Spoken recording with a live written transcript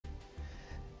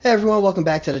Hey everyone, welcome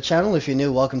back to the channel. If you're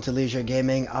new, welcome to Leisure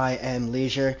Gaming. I am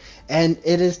Leisure, and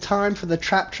it is time for the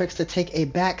trap tricks to take a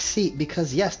back seat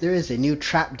because yes, there is a new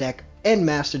trap deck in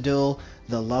Master Duel,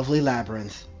 the lovely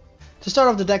Labrynth. To start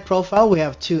off the deck profile, we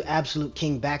have two Absolute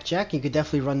King Backjack. You could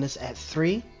definitely run this at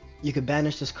 3. You could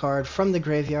banish this card from the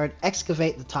graveyard,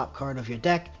 excavate the top card of your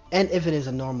deck, and if it is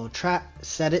a normal trap,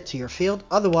 set it to your field,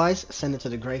 otherwise send it to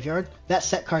the graveyard. That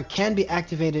set card can be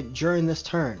activated during this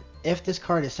turn. If this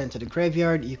card is sent to the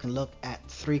graveyard, you can look at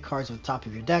 3 cards on the top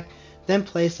of your deck, then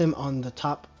place them on the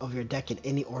top of your deck in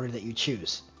any order that you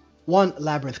choose. 1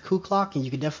 Labrynth Clock, and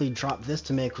you can definitely drop this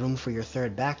to make room for your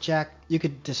third Backjack. You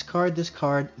could discard this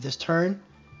card this turn.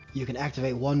 You can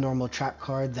activate 1 normal trap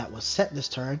card that was set this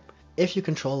turn if you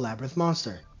control Labrynth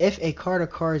Monster. If a card or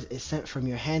cards is sent from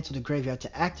your hand to the graveyard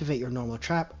to activate your normal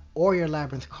trap or your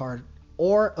Labrynth card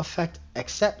or effect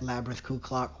except Labrynth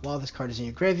Clock while this card is in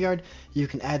your graveyard, you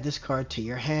can add this card to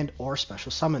your hand or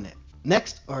special summon it.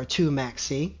 Next are 2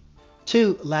 Maxi,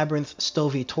 2 Labrynth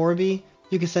Stovey Torby.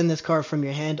 You can send this card from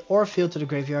your hand or field to the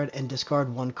graveyard and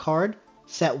discard 1 card.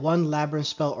 Set 1 Labrynth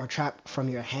spell or trap from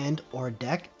your hand or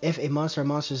deck. If a monster or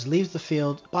monsters leaves the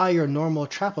field by your normal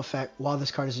trap effect while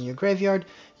this card is in your graveyard,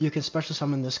 you can special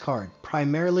summon this card.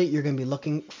 Primarily, you're going to be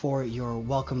looking for your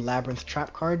Welcome Labrynth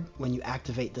trap card when you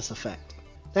activate this effect.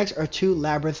 Next are 2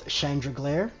 Labrynth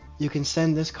Chandraglare. You can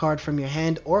send this card from your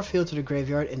hand or field to the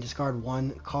graveyard and discard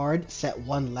 1 card. Set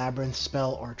 1 Labrynth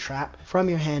spell or trap from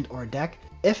your hand or deck.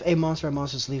 If a monster or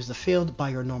monsters leaves the field by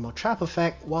your normal trap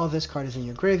effect while this card is in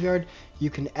your graveyard, you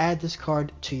can add this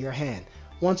card to your hand.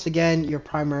 Once again, you're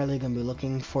primarily going to be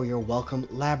looking for your Welcome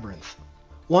Labrynth.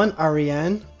 1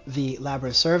 Ariane, the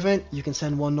Labrynth Servant. You can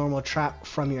send 1 normal trap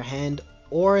from your hand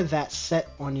or that set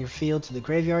on your field to the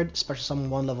graveyard. Special summon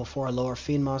 1 level 4 or lower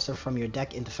fiend monster from your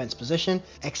deck in defense position,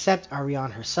 except Ariane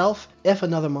herself. If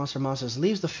another monster or monsters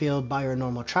leaves the field by your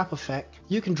normal trap effect,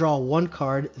 you can draw 1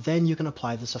 card, then you can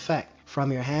apply this effect.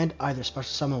 From your hand, either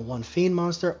special summon 1 fiend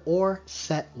monster or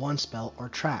set 1 spell or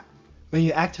trap. When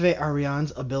you activate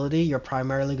Ariane's ability, you're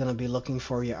primarily going to be looking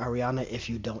for your Ariana if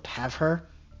you don't have her.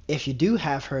 If you do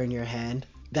have her in your hand,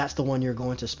 that's the one you're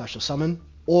going to special summon,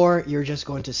 or you're just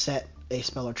going to set a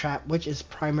spell or trap, which is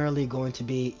primarily going to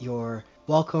be your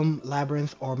Welcome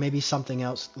Labrynth or maybe something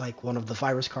else like one of the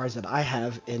virus cards that I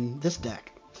have in this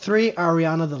deck. 3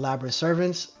 Ariana the Labrynth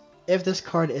Servants. If this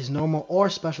card is normal or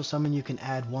special summon, you can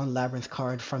add 1 Labrynth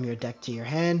card from your deck to your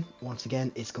hand. Once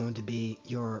again, it's going to be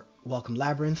your Welcome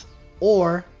Labrynth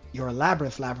or your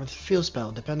Labrynth field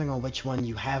spell, depending on which one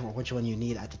you have or which one you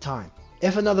need at the time.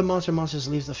 If another monster or monsters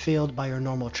leaves the field by your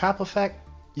normal trap effect,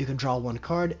 you can draw 1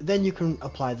 card, then you can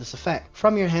apply this effect.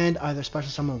 From your hand, either special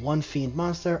summon 1 fiend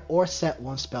monster or set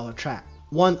 1 spell or trap.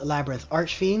 1 Labrynth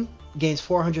Archfiend gains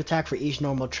 400 attack for each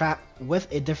normal trap with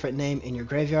a different name in your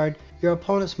graveyard. Your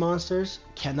opponent's monsters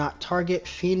cannot target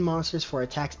fiend monsters for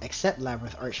attacks except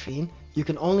Labrynth Archfiend. You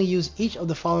can only use each of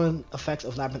the following effects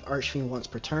of Labrynth Archfiend once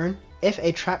per turn. If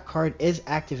a trap card is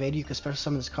activated, you can special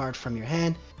summon this card from your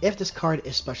hand. If this card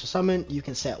is special summoned, you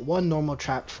can set 1 normal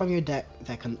trap from your deck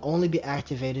that can only be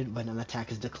activated when an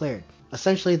attack is declared.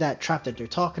 Essentially, that trap that you're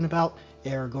talking about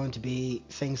are going to be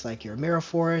things like your Mirror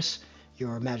Forest,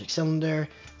 your Magic Cylinder,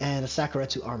 and a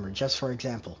Sakuretsu Armor, just for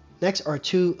example. Next are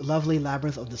 2 lovely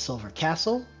Labrynth of the Silver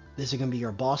Castle. These are going to be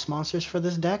your boss monsters for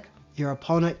this deck. Your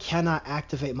opponent cannot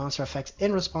activate monster effects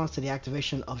in response to the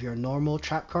activation of your normal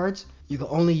trap cards. You can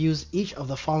only use each of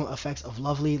the following effects of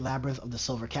lovely Labrynth of the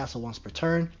Silver Castle once per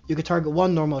turn. You can target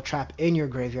 1 normal trap in your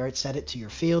graveyard, set it to your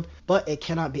field, but it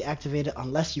cannot be activated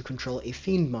unless you control a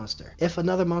fiend monster. If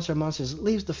another monster or monsters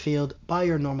leaves the field by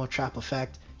your normal trap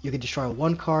effect, you can destroy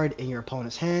 1 card in your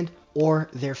opponent's hand or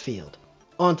their field.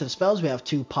 On to the spells, we have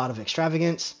 2 Pot of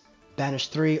Extravagance. Banish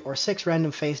 3 or 6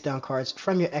 random face down cards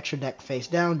from your extra deck face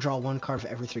down. Draw 1 card for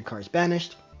every 3 cards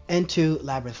banished. And 2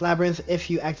 Labrynth. If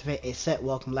you activate a set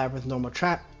Welcome Labrynth normal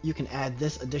trap, you can add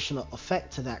this additional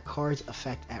effect to that card's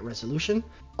effect at resolution.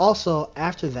 Also,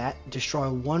 after that, destroy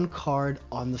 1 card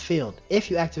on the field. If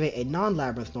you activate a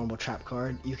non-Labrynth normal trap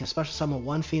card, you can special summon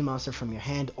 1 fiend monster from your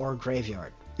hand or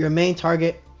graveyard. Your main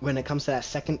target when it comes to that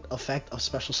second effect of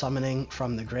special summoning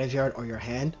from the graveyard or your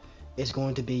hand is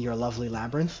going to be your lovely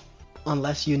Labrynth,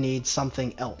 unless you need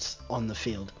something else on the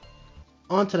field.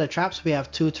 On to the traps, we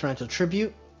have 2 Torrential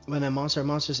Tribute. When a monster or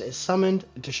monsters is summoned,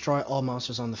 destroy all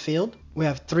monsters on the field. We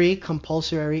have 3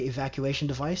 Compulsory Evacuation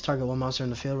Device. Target 1 monster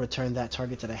in the field, return that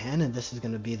target to the hand, and this is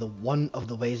going to be the one of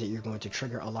the ways that you're going to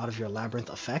trigger a lot of your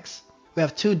Labrynth effects. We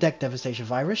have 2 Deck Devastation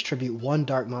Virus. Tribute 1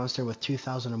 dark monster with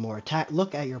 2000 or more attack.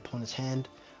 Look at your opponent's hand.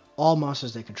 all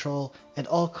monsters they control, and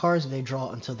all cards they draw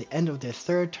until the end of their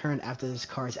third turn after this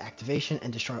card's activation,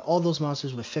 and destroy all those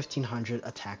monsters with 1500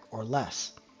 attack or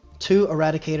less. 2.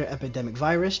 Eradicator Epidemic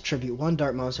Virus. Tribute 1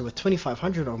 dark monster with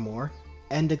 2500 or more,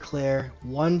 and declare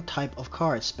one type of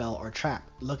card, spell or trap.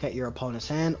 Look at your opponent's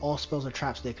hand, all spells or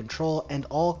traps they control, and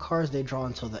all cards they draw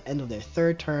until the end of their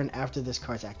third turn after this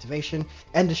card's activation,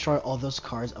 and destroy all those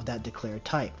cards of that declared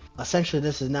type. Essentially,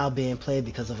 this is now being played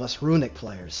because of us Runic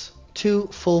players. 2.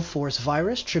 Full Force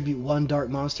Virus. Tribute 1 dark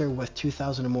monster with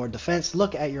 2000 or more defense.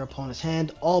 Look at your opponent's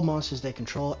hand, all monsters they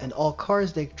control, and all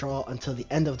cards they draw until the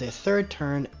end of their third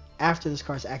turn after this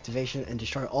card's activation, and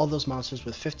destroy all those monsters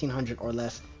with 1500 or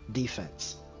less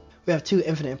defense. We have 2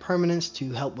 Infinite Impermanence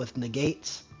to help with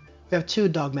negates. We have 2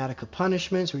 Dogmatic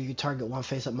Punishments, where you target one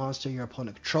face-up monster your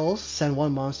opponent controls, send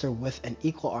one monster with an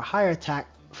equal or higher attack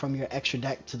from your extra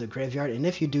deck to the graveyard, and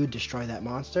if you do, destroy that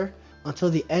monster.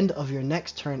 Until the end of your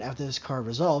next turn after this card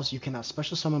resolves, you cannot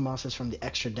special summon monsters from the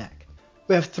extra deck.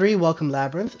 We have 3 Welcome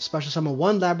Labrynth. Special summon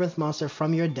 1 Labrynth monster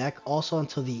from your deck. Also,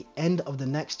 until the end of the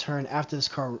next turn after this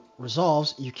card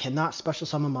resolves, you cannot special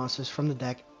summon monsters from the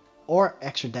deck or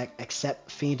extra deck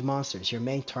except fiend monsters. Your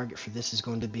main target for this is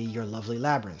going to be your lovely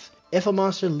Labrynth. If a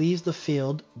monster leaves the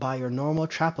field by your normal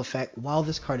trap effect while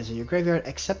this card is in your graveyard,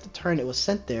 except the turn it was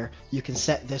sent there, you can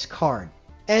set this card.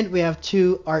 And we have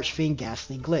 2 Archfiend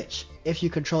Ghastly Glitch. If you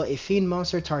control a fiend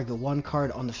monster, target one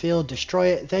card on the field, destroy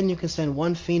it, then you can send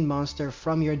one fiend monster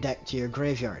from your deck to your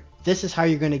graveyard. This is how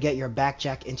you're going to get your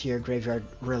backjack into your graveyard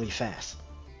really fast.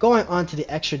 Going on to the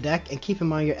extra deck, and keep in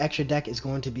mind your extra deck is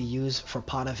going to be used for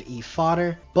Pot of E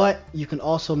fodder, but you can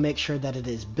also make sure that it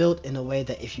is built in a way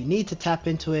that if you need to tap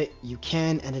into it, you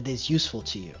can, and it is useful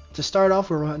to you. To start off,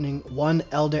 we're running 1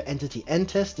 Elder Entity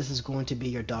Entist. This is going to be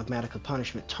your Dogmatic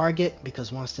Punishment target,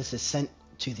 because once this is sent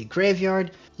to the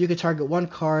graveyard, you can target one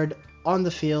card on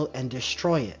the field and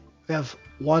destroy it. We have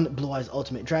 1 Blue Eyes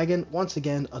Ultimate Dragon, once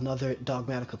again another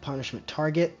Dogmatic Punishment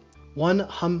target. 1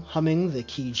 Humming the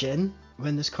Key Djinn.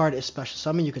 When this card is special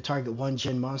summoned, you can target one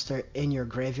Djinn monster in your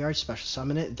graveyard, special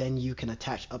summon it, then you can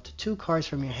attach up to 2 cards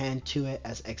from your hand to it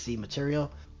as XZ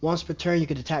material. Once per turn, you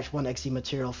can detach 1 XZ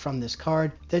material from this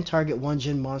card, then target one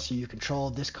Djinn monster you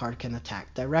control. This card can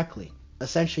attack directly.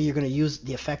 Essentially, you're going to use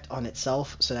the effect on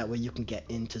itself, so that way you can get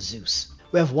into Zeus.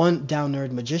 We have 1 Down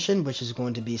Nerd Magician, which is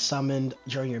going to be summoned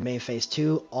during your main phase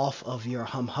 2 off of your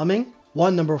Humming.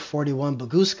 1 number 41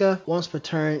 Baguska. Once per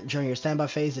turn during your standby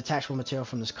phase, detach 1 material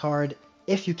from this card.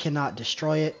 If you cannot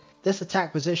destroy it, this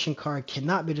attack position card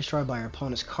cannot be destroyed by your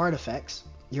opponent's card effects.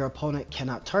 Your opponent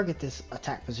cannot target this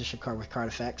attack position card with card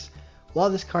effects.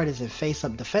 While this card is in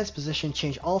face-up defense position,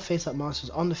 change all face-up monsters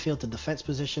on the field to defense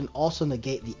position. Also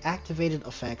negate the activated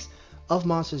effects of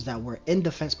monsters that were in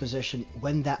defense position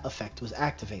when that effect was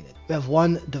activated. We have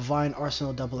 1 Divine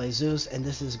Arsenal AA Zeus, and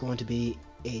this is going to be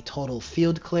a total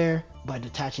field clear by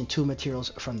detaching 2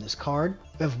 materials from this card.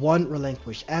 We have 1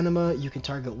 Relinquished Anima. You can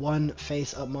target 1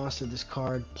 face-up monster this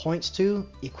card points to.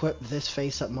 Equip this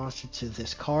face-up monster to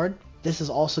this card. This is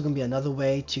also going to be another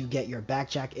way to get your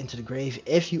backjack into the grave.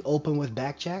 If you open with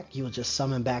backjack, you will just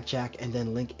summon backjack and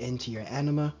then link into your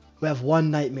anima. We have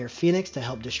 1 Nightmare Phoenix to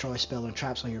help destroy spell and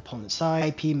traps on your opponent's side.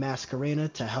 IP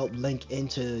Masquerena to help link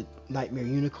into Nightmare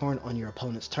Unicorn on your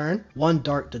opponent's turn. 1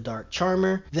 Dark the Dark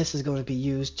Charmer. This is going to be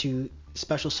used to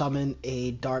special summon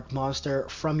a dark monster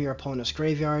from your opponent's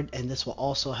graveyard, and this will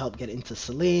also help get into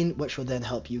Selene, which will then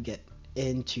help you get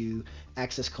into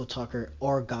Access Code Talker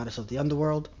or Goddess of the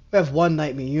Underworld. We have 1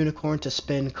 Nightmare Unicorn to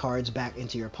spin cards back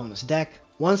into your opponent's deck.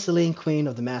 1 Selene, Queen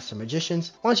of the Master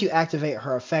Magicians. Once you activate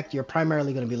her effect, you're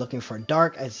primarily going to be looking for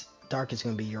Dark, as Dark is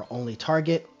going to be your only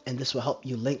target, and this will help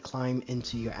you link climb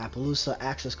into your Appaloosa,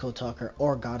 Access Code Talker,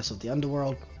 or Goddess of the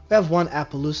Underworld. We have 1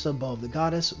 Appaloosa, Bow of the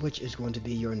Goddess, which is going to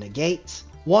be your negates.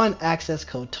 1 Access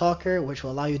Code Talker, which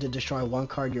will allow you to destroy 1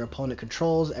 card your opponent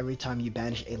controls every time you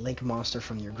banish a link monster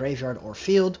from your graveyard or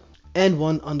field. And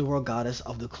 1 Underworld Goddess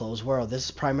of the Closed World. This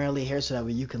is primarily here so that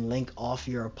way you can link off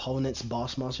your opponent's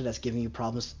boss monster that's giving you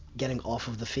problems getting off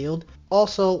of the field.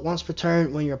 Also, once per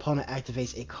turn, when your opponent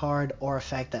activates a card or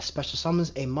effect that special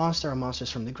summons a monster or monsters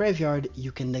from the graveyard,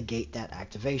 you can negate that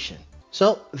activation.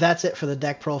 So that's it for the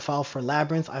deck profile for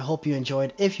Labrynth. I hope you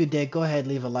enjoyed. If you did, go ahead,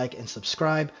 leave a like and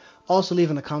subscribe. Also leave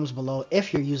in the comments below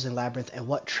if you're using Labrynth and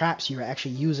what traps you're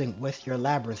actually using with your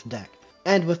Labrynth deck.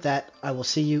 And with that, I will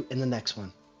see you in the next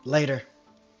one. Later.